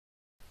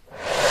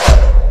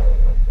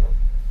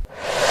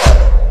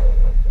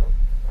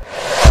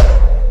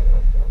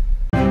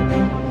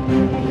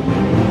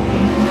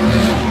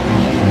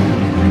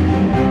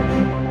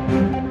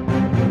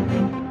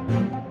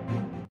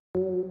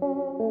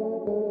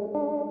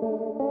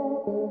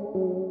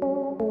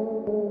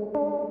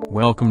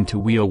Welcome to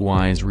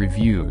Wheelwise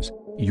Reviews,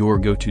 your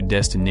go-to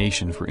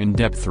destination for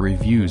in-depth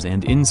reviews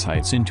and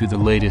insights into the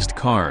latest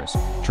cars,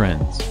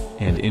 trends,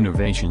 and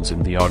innovations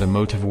in the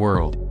automotive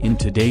world. In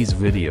today's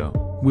video,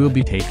 we'll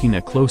be taking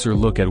a closer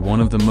look at one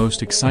of the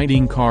most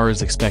exciting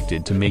cars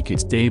expected to make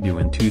its debut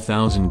in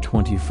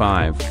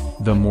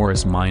 2025, the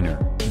Morris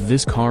Minor.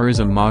 This car is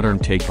a modern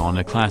take on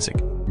a classic,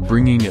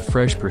 bringing a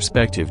fresh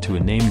perspective to a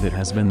name that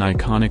has been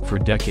iconic for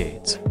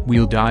decades.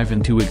 We'll dive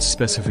into its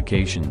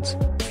specifications,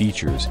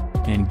 features,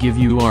 and give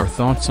you our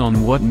thoughts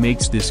on what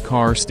makes this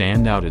car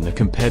stand out in the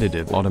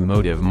competitive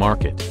automotive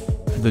market.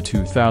 The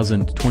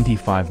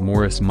 2025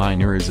 Morris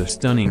Minor is a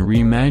stunning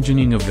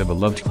reimagining of the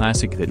beloved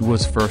classic that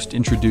was first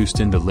introduced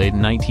in the late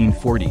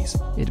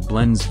 1940s. It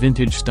blends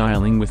vintage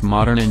styling with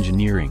modern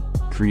engineering,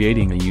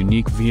 creating a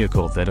unique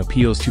vehicle that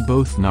appeals to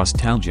both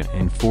nostalgia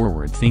and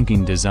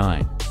forward-thinking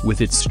design.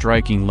 With its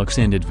striking looks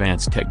and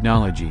advanced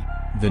technology,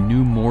 the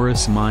new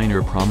Morris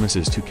Minor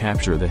promises to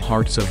capture the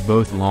hearts of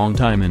both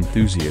longtime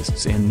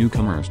enthusiasts and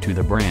newcomers to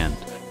the brand.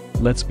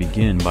 Let's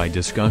begin by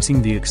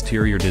discussing the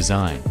exterior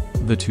design.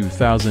 The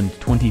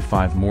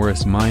 2025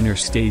 Morris Minor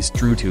stays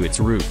true to its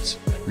roots,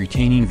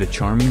 retaining the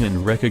charming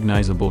and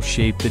recognizable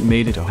shape that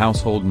made it a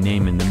household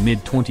name in the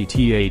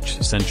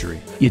mid-20th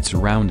century. Its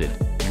rounded,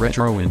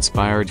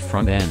 retro-inspired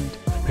front end,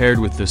 paired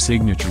with the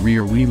signature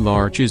rear wheel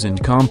arches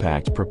and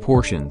compact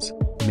proportions,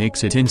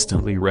 makes it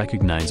instantly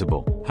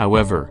recognizable.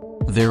 However,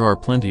 there are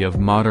plenty of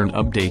modern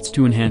updates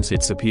to enhance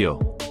its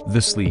appeal.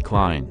 The sleek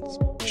lines,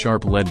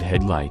 sharp LED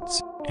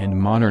headlights, and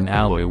modern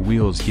alloy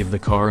wheels give the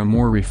car a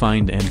more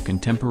refined and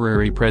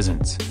contemporary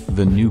presence.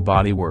 The new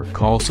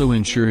bodywork also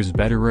ensures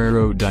better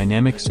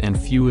aerodynamics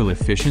and fuel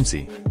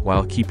efficiency,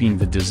 while keeping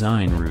the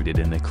design rooted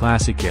in the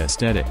classic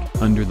aesthetic.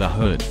 Under the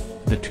hood,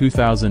 the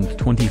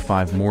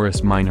 2025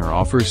 Morris Minor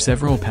offers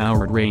several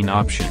powertrain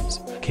options,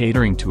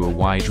 catering to a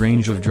wide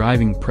range of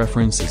driving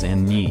preferences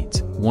and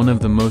needs. One of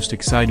the most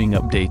exciting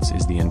updates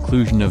is the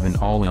inclusion of an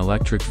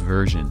all-electric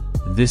version.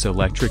 This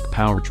electric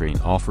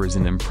powertrain offers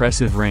an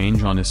impressive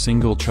range on a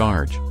single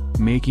charge,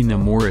 making the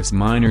Morris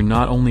Minor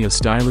not only a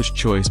stylish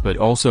choice but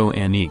also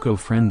an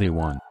eco-friendly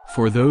one.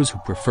 For those who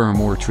prefer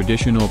more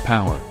traditional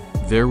power,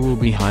 there will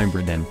be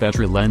hybrid and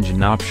petrol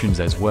engine options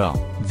as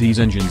well. These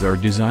engines are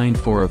designed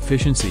for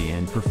efficiency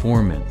and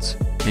performance,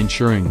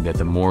 ensuring that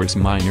the Morris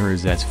Minor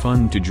is as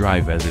fun to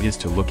drive as it is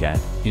to look at.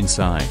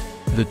 Inside,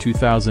 the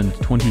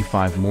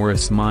 2025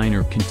 Morris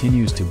Minor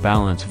continues to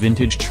balance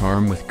vintage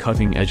charm with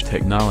cutting-edge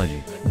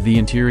technology. The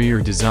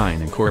interior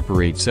design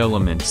incorporates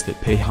elements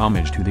that pay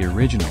homage to the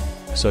original,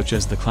 such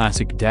as the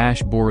classic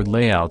dashboard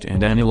layout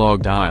and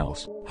analog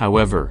dials.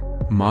 However,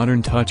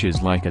 modern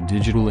touches like a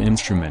digital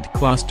instrument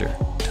cluster,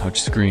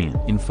 touchscreen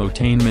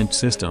infotainment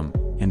system,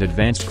 and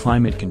advanced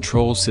climate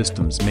control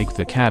systems make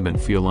the cabin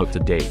feel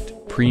up-to-date.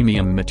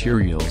 Premium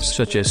materials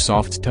such as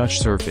soft touch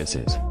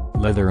surfaces,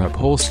 leather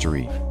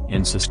upholstery,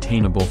 and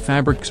sustainable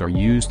fabrics are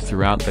used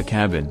throughout the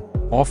cabin,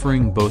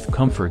 offering both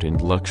comfort and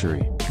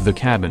luxury. The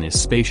cabin is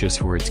spacious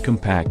for its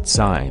compact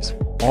size,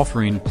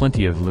 offering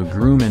plenty of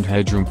legroom and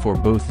headroom for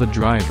both the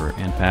driver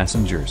and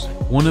passengers.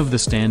 One of the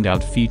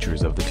standout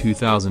features of the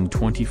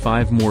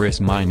 2025 Morris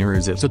Minor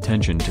is its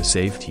attention to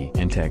safety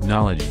and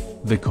technology.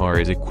 The car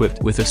is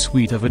equipped with a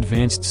suite of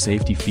advanced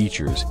safety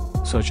features,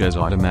 such as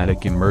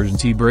automatic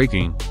emergency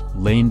braking,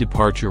 lane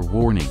departure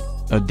warning,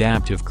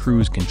 adaptive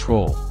cruise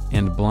control,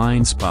 and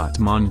blind spot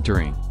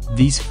monitoring.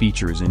 These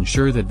features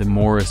ensure that the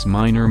Morris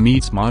Minor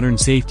meets modern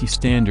safety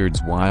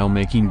standards while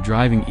making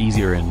driving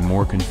easier and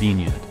more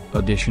convenient.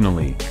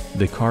 Additionally,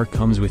 the car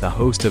comes with a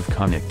host of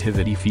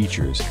connectivity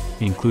features,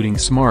 including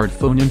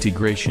smartphone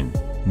integration,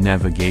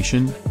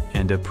 navigation,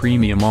 and a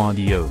premium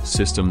audio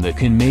system that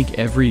can make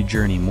every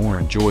journey more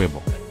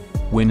enjoyable.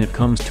 When it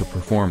comes to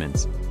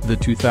performance, the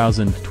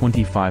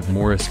 2025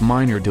 Morris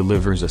Minor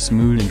delivers a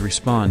smooth and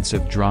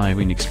responsive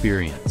driving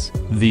experience.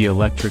 The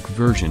electric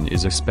version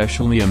is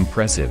especially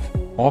impressive,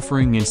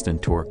 offering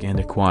instant torque and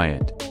a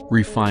quiet,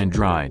 refined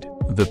ride.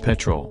 The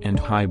petrol and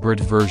hybrid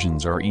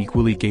versions are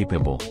equally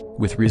capable,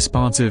 with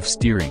responsive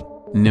steering,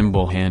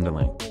 nimble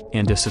handling,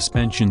 and a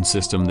suspension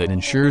system that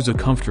ensures a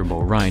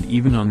comfortable ride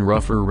even on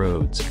rougher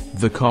roads.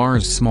 The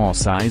car's small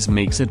size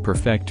makes it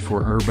perfect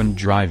for urban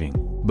driving,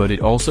 but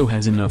it also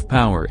has enough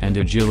power and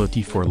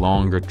agility for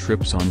longer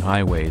trips on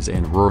highways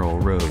and rural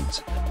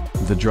roads.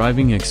 The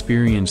driving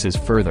experience is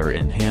further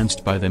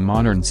enhanced by the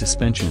modern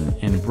suspension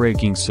and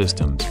braking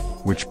systems,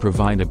 which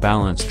provide a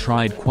balanced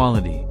ride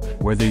quality,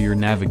 whether you're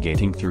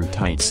navigating through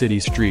tight city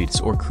streets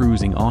or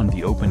cruising on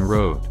the open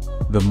road.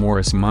 The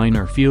Morris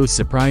Minor feels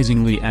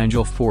surprisingly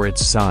agile for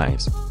its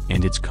size,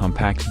 and its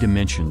compact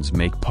dimensions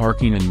make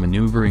parking and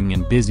maneuvering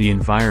in busy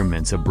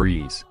environments a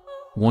breeze.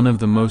 One of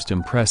the most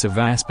impressive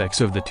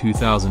aspects of the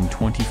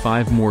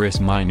 2025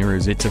 Morris Minor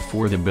is its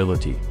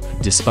affordability.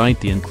 Despite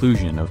the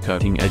inclusion of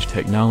cutting-edge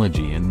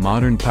technology and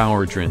modern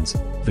powertrains,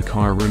 the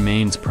car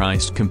remains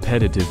priced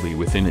competitively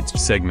within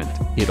its segment.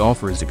 It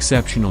offers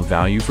exceptional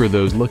value for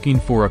those looking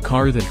for a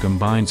car that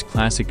combines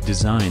classic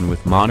design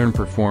with modern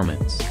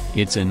performance.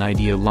 It's an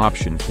ideal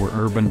option for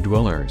urban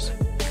dwellers,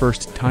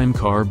 first-time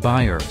car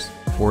buyers,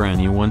 for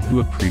anyone who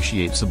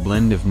appreciates a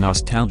blend of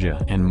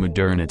nostalgia and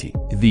modernity.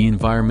 The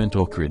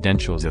environmental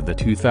credentials of the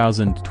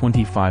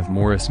 2025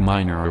 Morris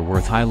Minor are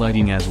worth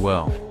highlighting as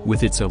well.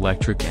 With its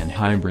electric and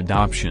hybrid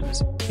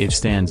options, it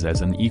stands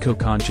as an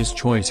eco-conscious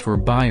choice for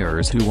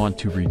buyers who want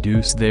to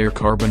reduce their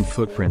carbon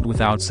footprint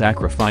without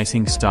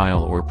sacrificing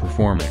style or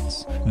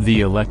performance.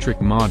 The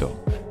electric model,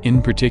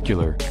 in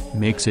particular,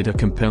 makes it a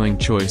compelling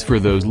choice for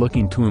those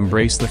looking to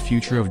embrace the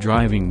future of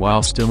driving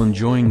while still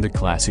enjoying the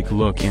classic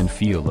look and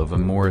feel of a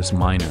Morris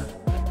Minor.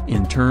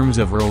 In terms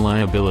of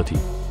reliability,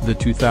 the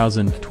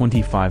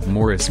 2025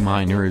 Morris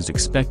Minor is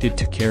expected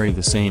to carry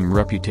the same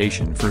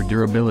reputation for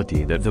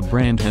durability that the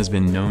brand has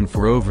been known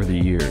for over the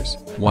years.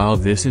 While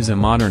this is a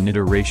modern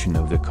iteration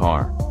of the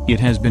car, it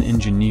has been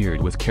engineered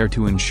with care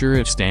to ensure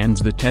it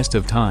stands the test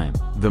of time.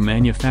 The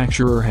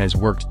manufacturer has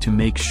worked to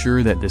make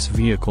sure that this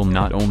vehicle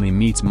not only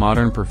meets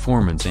modern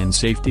performance and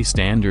safety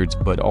standards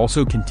but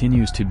also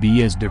continues to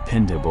be as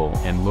dependable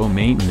and low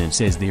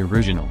maintenance as the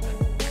original.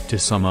 To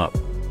sum up,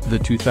 the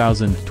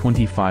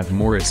 2025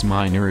 Morris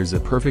Minor is a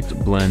perfect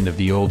blend of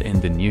the old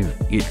and the new.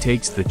 It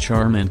takes the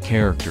charm and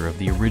character of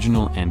the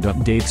original and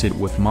updates it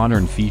with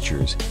modern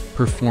features,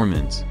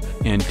 performance,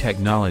 and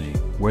technology.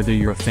 Whether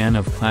you're a fan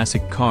of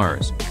classic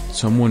cars,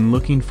 someone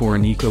looking for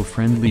an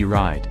eco-friendly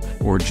ride,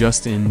 or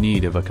just in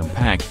need of a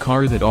compact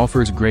car that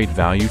offers great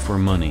value for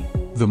money,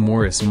 the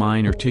Morris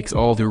Minor ticks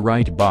all the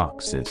right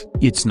boxes.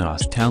 Its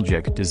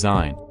nostalgic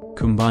design,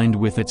 combined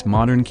with its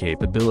modern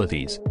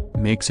capabilities,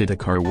 makes it a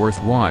car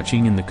worth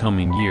watching in the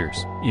coming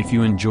years. If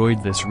you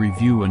enjoyed this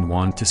review and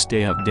want to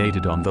stay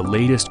updated on the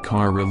latest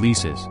car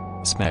releases,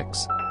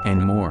 specs,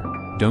 and more,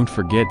 don't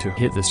forget to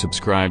hit the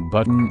subscribe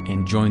button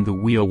and join the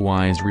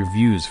Wheelwise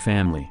Reviews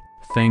family.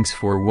 Thanks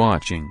for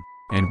watching,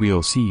 and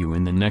we'll see you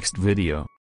in the next video.